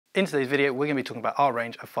In today's video, we're going to be talking about our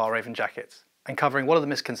range of Fjallraven jackets and covering one of the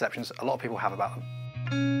misconceptions a lot of people have about them.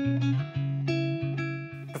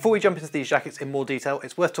 Before we jump into these jackets in more detail,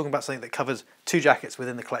 it's worth talking about something that covers two jackets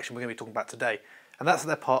within the collection we're going to be talking about today, and that's that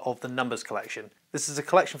they're part of the Numbers collection. This is a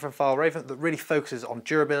collection from Fjallraven that really focuses on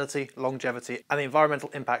durability, longevity, and the environmental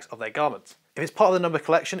impacts of their garments. If it's part of the Number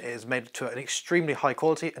collection, it is made to an extremely high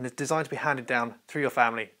quality and is designed to be handed down through your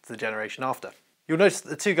family to the generation after. You'll notice that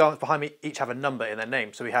the two garments behind me each have a number in their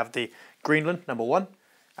name. So we have the Greenland no. 1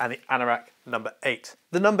 and the Anorak no. 8.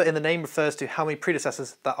 The number in the name refers to how many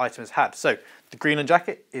predecessors that item has had. So the Greenland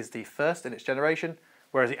jacket is the first in its generation,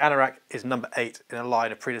 whereas the Anorak is number 8 in a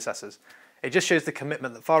line of predecessors. It just shows the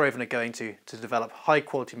commitment that Fjallraven are going to develop high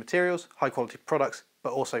quality materials, high quality products,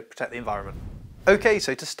 but also protect the environment. Okay,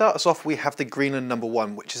 so to start us off, we have the Greenland no.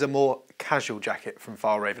 1, which is a more casual jacket from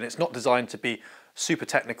Fjallraven. It's not designed to be super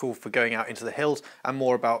technical for going out into the hills and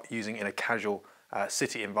more about using in a casual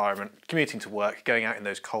city environment, commuting to work, going out in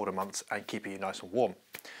those colder months and keeping you nice and warm.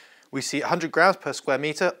 We see 100 grams per square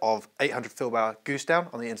metre of 800 fill-bar goose down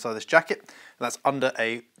on the inside of this jacket, and that's under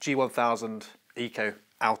a G1000 Eco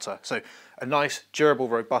outer. So a nice, durable,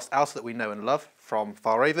 robust outer that we know and love from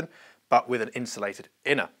Fjallraven, but with an insulated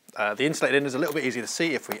inner. The insulated inner is a little bit easier to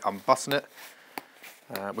see if we unbutton it.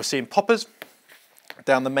 We're seeing poppers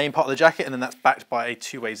down the main part of the jacket, and then that's backed by a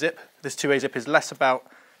two-way zip. This two-way zip is less about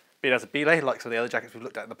being able to belay like some of the other jackets we've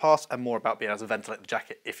looked at in the past, and more about being able to ventilate the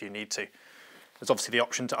jacket if you need to. There's obviously the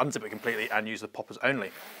option to unzip it completely and use the poppers only.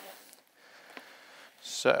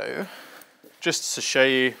 So, just to show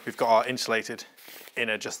you, we've got our insulated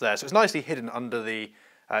inner just there. So it's nicely hidden under the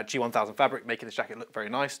G1000 fabric, making this jacket look very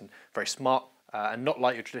nice and very smart, and not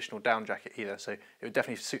like your traditional down jacket either. So it would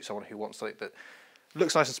definitely suit someone who wants something that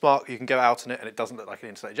looks nice and smart. You can go out in it and it doesn't look like an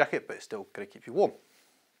insulated jacket, but it's still going to keep you warm.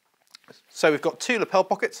 So we've got two lapel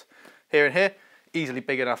pockets here and here, easily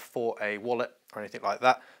big enough for a wallet or anything like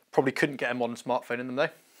that. Probably couldn't get a modern smartphone in them though.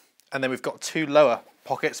 And then we've got two lower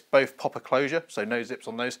pockets, both popper closure, so no zips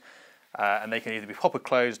on those, and they can either be popper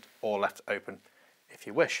closed or left open if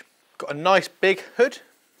you wish. Got a nice big hood,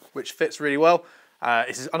 which fits really well.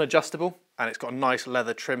 This is unadjustable and it's got a nice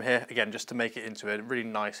leather trim here, again, just to make it into a really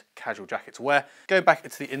nice casual jacket to wear. Going back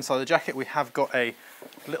into the inside of the jacket, we have got a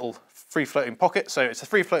little free floating pocket. So it's a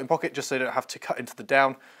free floating pocket just so you don't have to cut into the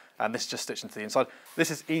down, and this is just stitched into the inside. This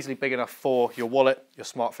is easily big enough for your wallet, your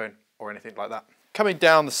smartphone, or anything like that. Coming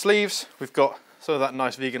down the sleeves, we've got some of that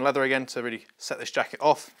nice vegan leather again to really set this jacket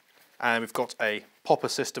off. And we've got a popper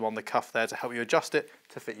system on the cuff there to help you adjust it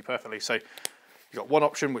to fit you perfectly. So you've got one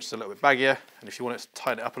option, which is a little bit baggier, and if you want it to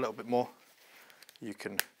tighten it up a little bit more, you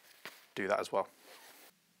can do that as well.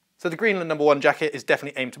 So the Greenland no. 1 jacket is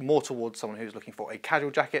definitely aimed more towards someone who's looking for a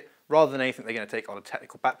casual jacket, rather than anything they're going to take on a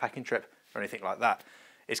technical backpacking trip or anything like that.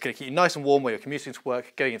 It's going to keep you nice and warm while you're commuting to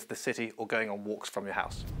work, going into the city, or going on walks from your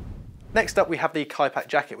house. Next up, we have the Kaipak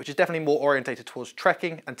jacket, which is definitely more orientated towards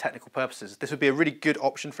trekking and technical purposes. This would be a really good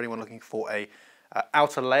option for anyone looking for a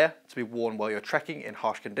outer layer to be worn while you're trekking in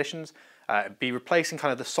harsh conditions. Be replacing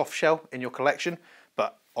kind of the soft shell in your collection,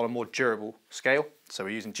 but on a more durable scale. So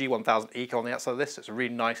we're using G1000 Eco on the outside of this. So it's a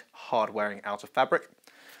really nice, hard-wearing outer fabric.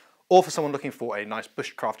 Or for someone looking for a nice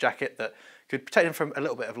bushcraft jacket that could protect them from a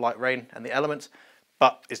little bit of light rain and the elements,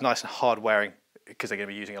 but is nice and hard-wearing because they're going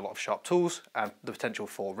to be using a lot of sharp tools and the potential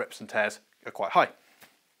for rips and tears are quite high.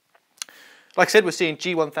 Like I said, we're seeing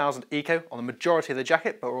G1000 Eco on the majority of the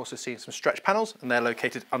jacket, but we're also seeing some stretch panels, and they're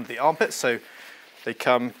located under the armpits. So they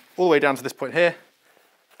come all the way down to this point here,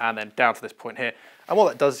 and then down to this point here. And what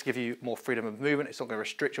that does is give you more freedom of movement. It's not going to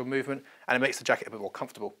restrict your movement, and it makes the jacket a bit more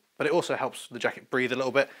comfortable. But it also helps the jacket breathe a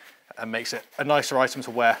little bit and makes it a nicer item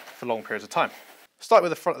to wear for long periods of time. Starting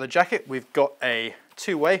with the front of the jacket, we've got a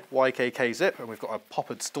two-way YKK zip, and we've got a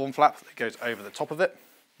poppered storm flap that goes over the top of it.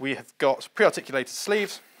 We have got pre-articulated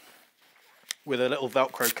sleeves with a little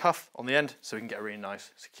Velcro cuff on the end, so we can get a really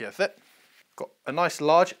nice, secure fit. Got a nice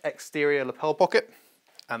large exterior lapel pocket,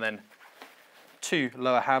 and then two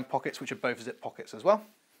lower hand pockets, which are both zip pockets as well.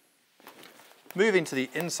 Moving to the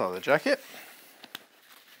inside of the jacket,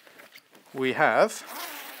 we have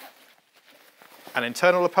an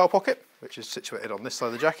internal lapel pocket, which is situated on this side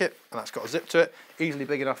of the jacket, and that's got a zip to it, easily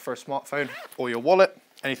big enough for a smartphone or your wallet,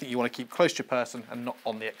 anything you want to keep close to your person and not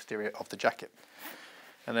on the exterior of the jacket.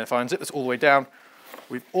 And then if I unzip this all the way down,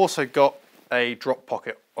 we've also got a drop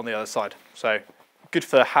pocket on the other side. So good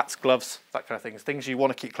for hats, gloves, that kind of thing. Things you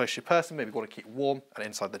want to keep close to your person, maybe want to keep warm and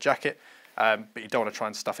inside the jacket, but you don't want to try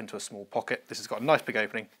and stuff into a small pocket. This has got a nice big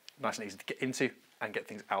opening, nice and easy to get into and get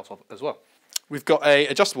things out of as well. We've got a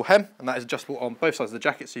adjustable hem, and that is adjustable on both sides of the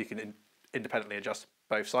jacket, so you can independently adjust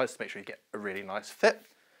both sides to make sure you get a really nice fit.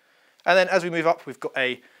 And then as we move up, we've got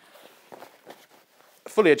a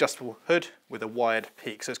fully adjustable hood with a wired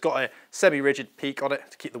peak. So it's got a semi-rigid peak on it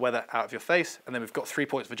to keep the weather out of your face. And then we've got 3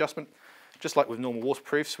 points of adjustment. Just like with normal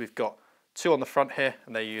waterproofs, we've got 2 on the front here,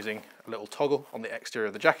 and they're using a little toggle on the exterior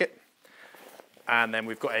of the jacket. And then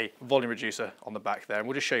we've got a volume reducer on the back there, and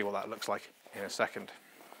we'll just show you what that looks like in a second.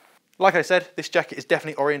 Like I said, this jacket is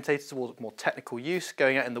definitely orientated towards more technical use,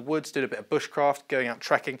 going out in the woods, doing a bit of bushcraft, going out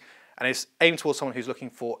trekking, and it's aimed towards someone who's looking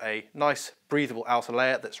for a nice, breathable outer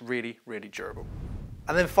layer that's really, really durable.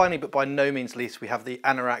 And then finally, but by no means least, we have the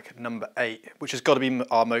Anorak No. 8, which has got to be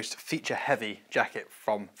our most feature-heavy jacket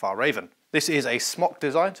from Fjallraven. This is a smock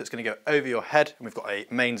design, so it's going to go over your head, and we've got a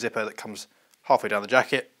main zipper that comes halfway down the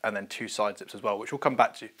jacket, and then 2 side zips as well, which we'll come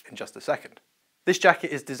back to in just a second. This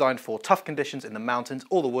jacket is designed for tough conditions in the mountains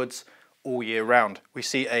or the woods all year round. We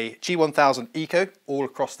see a G1000 Eco all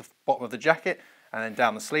across the bottom of the jacket and then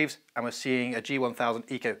down the sleeves, and we're seeing a G1000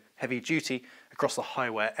 Eco Heavy Duty across the high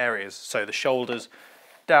wear areas, so the shoulders,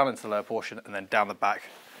 down into the lower portion, and then down the back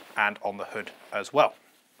and on the hood as well.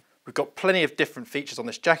 We've got plenty of different features on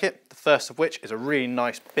this jacket, the first of which is a really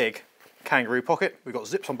nice big kangaroo pocket. We've got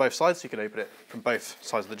zips on both sides, so you can open it from both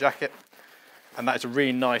sides of the jacket. And that is a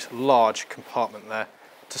really nice large compartment there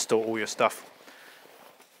to store all your stuff.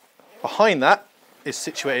 Behind that is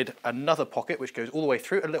situated another pocket which goes all the way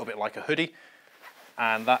through, a little bit like a hoodie,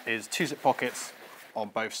 and that is 2 zip pockets on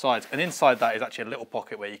both sides. And inside that is actually a little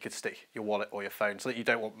pocket where you could stick your wallet or your phone, so that you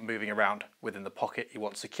don't want moving around within the pocket. You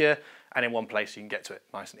want secure and in one place you can get to it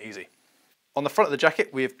nice and easy. On the front of the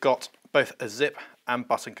jacket we've got both a zip and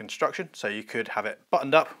button construction, so you could have it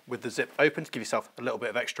buttoned up with the zip open to give yourself a little bit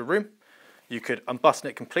of extra room. You could unbutton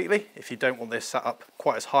it completely if you don't want this set up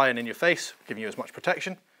quite as high and in your face, giving you as much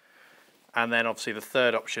protection. And then obviously the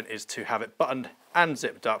third option is to have it buttoned and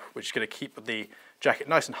zipped up, which is going to keep the jacket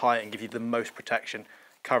nice and high and give you the most protection,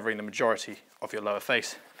 covering the majority of your lower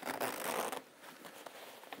face.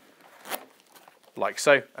 Like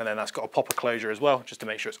so, and then that's got a popper closure as well, just to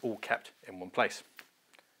make sure it's all kept in one place.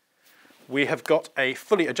 We have got a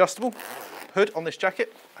fully adjustable hood on this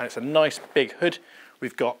jacket, and it's a nice big hood.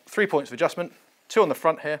 We've got 3 points of adjustment, 2 on the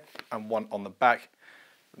front here and 1 on the back.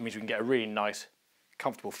 That means we can get a really nice,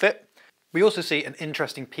 comfortable fit. We also see an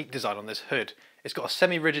interesting peak design on this hood. It's got a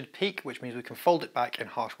semi-rigid peak, which means we can fold it back in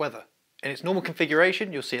harsh weather. In its normal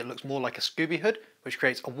configuration, you'll see it looks more like a Scooby hood, which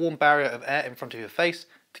creates a warm barrier of air in front of your face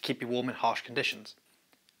to keep you warm in harsh conditions.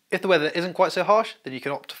 If the weather isn't quite so harsh, then you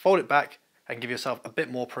can opt to fold it back and give yourself a bit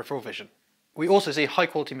more peripheral vision. We also see high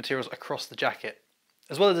quality materials across the jacket.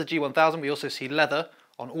 As well as the G1000, we also see leather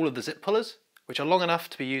on all of the zip pullers, which are long enough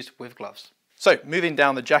to be used with gloves. So moving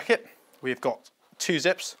down the jacket, we've got 2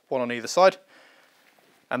 zips, 1 on either side,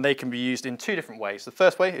 and they can be used in 2 different ways. The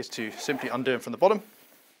first way is to simply undo them from the bottom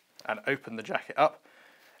and open the jacket up.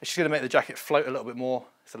 It's just going to make the jacket float a little bit more.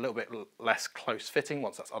 It's a little bit less close fitting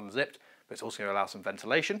once that's unzipped, but it's also going to allow some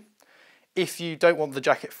ventilation. If you don't want the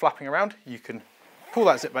jacket flapping around, you can pull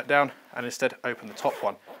that zip back down and instead open the top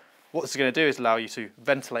one. What this is going to do is allow you to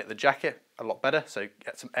ventilate the jacket a lot better, so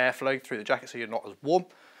get some airflow through the jacket so you're not as warm,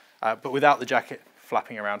 but without the jacket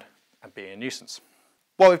flapping around and being a nuisance.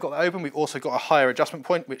 While we've got that open, we've also got a higher adjustment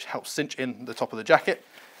point which helps cinch in the top of the jacket,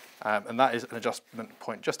 and that is an adjustment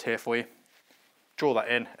point just here for you. Draw that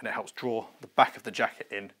in and it helps draw the back of the jacket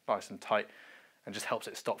in nice and tight and just helps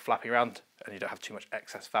it stop flapping around and you don't have too much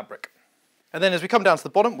excess fabric. And then as we come down to the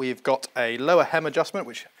bottom, we've got a lower hem adjustment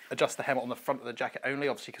which adjusts the hem on the front of the jacket only,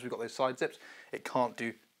 obviously because we've got those side zips. It can't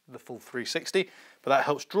do the full 360, but that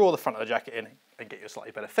helps draw the front of the jacket in and get you a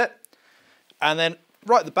slightly better fit. And then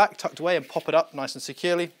right at the back, tucked away and pop it up nice and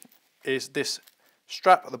securely, is this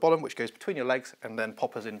strap at the bottom which goes between your legs and then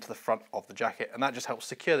poppers into the front of the jacket, and that just helps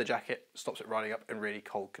secure the jacket, stops it riding up in really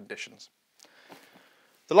cold conditions.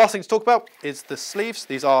 The last thing to talk about is the sleeves.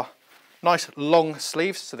 These are nice long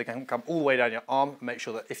sleeves, so they can come all the way down your arm and make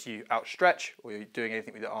sure that if you outstretch or you're doing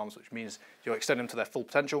anything with your arms, which means you're extending them to their full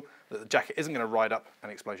potential, that the jacket isn't going to ride up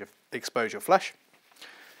and expose your flesh.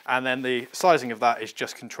 And then the sizing of that is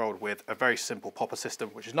just controlled with a very simple popper system,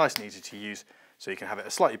 which is nice and easy to use, so you can have it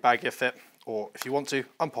a slightly baggier fit, or if you want to,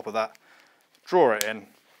 unpopper that, draw it in,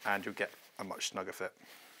 and you'll get a much snugger fit.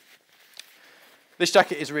 This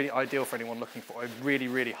jacket is really ideal for anyone looking for a really,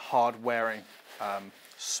 really hard wearing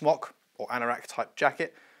smock or anorak type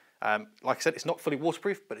jacket. Like I said, it's not fully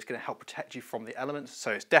waterproof, but it's going to help protect you from the elements, so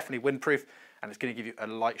it's definitely windproof, and it's going to give you a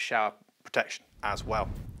light shower protection as well.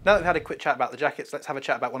 Now that we've had a quick chat about the jackets, let's have a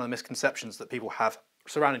chat about one of the misconceptions that people have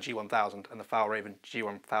surrounding G1000 and the Fjallraven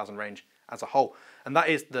G1000 range as a whole, and that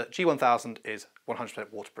is that G1000 is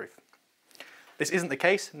 100% waterproof. This isn't the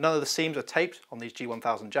case. None of the seams are taped on these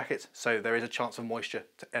G1000 jackets, so there is a chance of moisture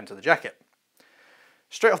to enter the jacket.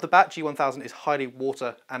 Straight off the bat, G1000 is highly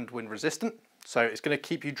water and wind resistant, so it's going to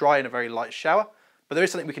keep you dry in a very light shower, but there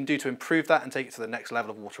is something we can do to improve that and take it to the next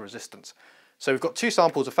level of water resistance. So we've got 2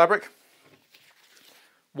 samples of fabric,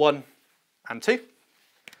 1 and 2.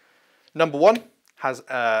 Number 1 has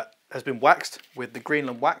been waxed with the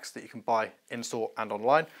Greenland wax that you can buy in store and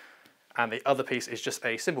online, and the other piece is just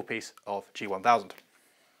a simple piece of G1000.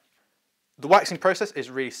 The waxing process is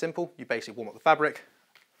really simple. You basically warm up the fabric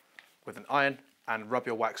with an iron and rub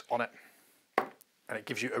your wax on it, and it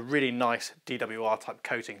gives you a really nice DWR type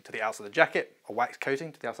coating to the outside of the jacket, a wax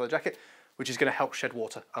coating to the outside of the jacket, which is going to help shed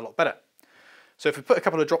water a lot better. So if we put a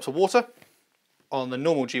couple of drops of water on the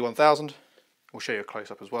normal G1000, we'll show you a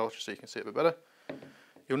close-up as well, just so you can see it a bit better.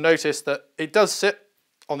 You'll notice that it does sit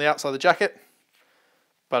on the outside of the jacket,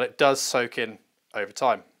 but it does soak in over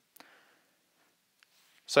time.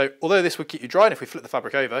 So although this would keep you dry, and if we flip the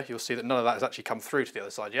fabric over, you'll see that none of that has actually come through to the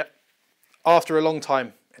other side yet. After a long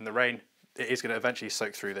time in the rain, it is going to eventually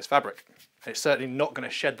soak through this fabric. And it's certainly not going to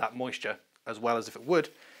shed that moisture as well as if it would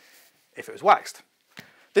if it was waxed.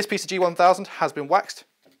 This piece of G1000 has been waxed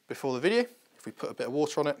before the video. If we put a bit of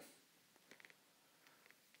water on it,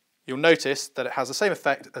 you'll notice that it has the same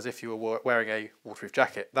effect as if you were wearing a waterproof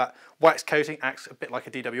jacket. That wax coating acts a bit like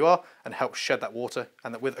a DWR and helps shed that water,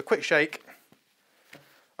 and that with a quick shake,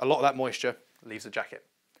 a lot of that moisture leaves the jacket.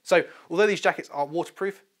 So although these jackets are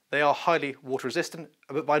waterproof, they are highly water resistant,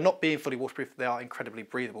 but by not being fully waterproof, they are incredibly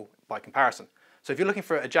breathable by comparison. So if you're looking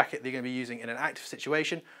for a jacket that you're going to be using in an active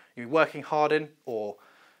situation, you're working hard in, or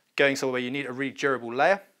going somewhere where you need a really durable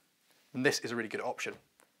layer, then this is a really good option.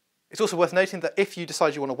 It's also worth noting that if you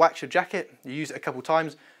decide you want to wax your jacket, you use it a couple of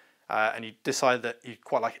times, and you decide that you'd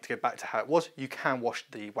quite like it to go back to how it was, you can wash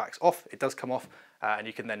the wax off. It does come off, and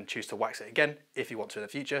you can then choose to wax it again if you want to in the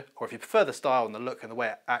future, or if you prefer the style and the look and the way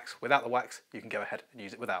it acts without the wax, you can go ahead and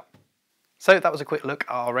use it without. So that was a quick look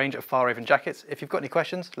at our range of Fjallraven jackets. If you've got any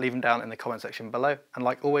questions, leave them down in the comment section below, and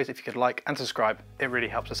like always, if you could like and subscribe, it really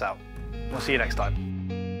helps us out. We'll see you next time.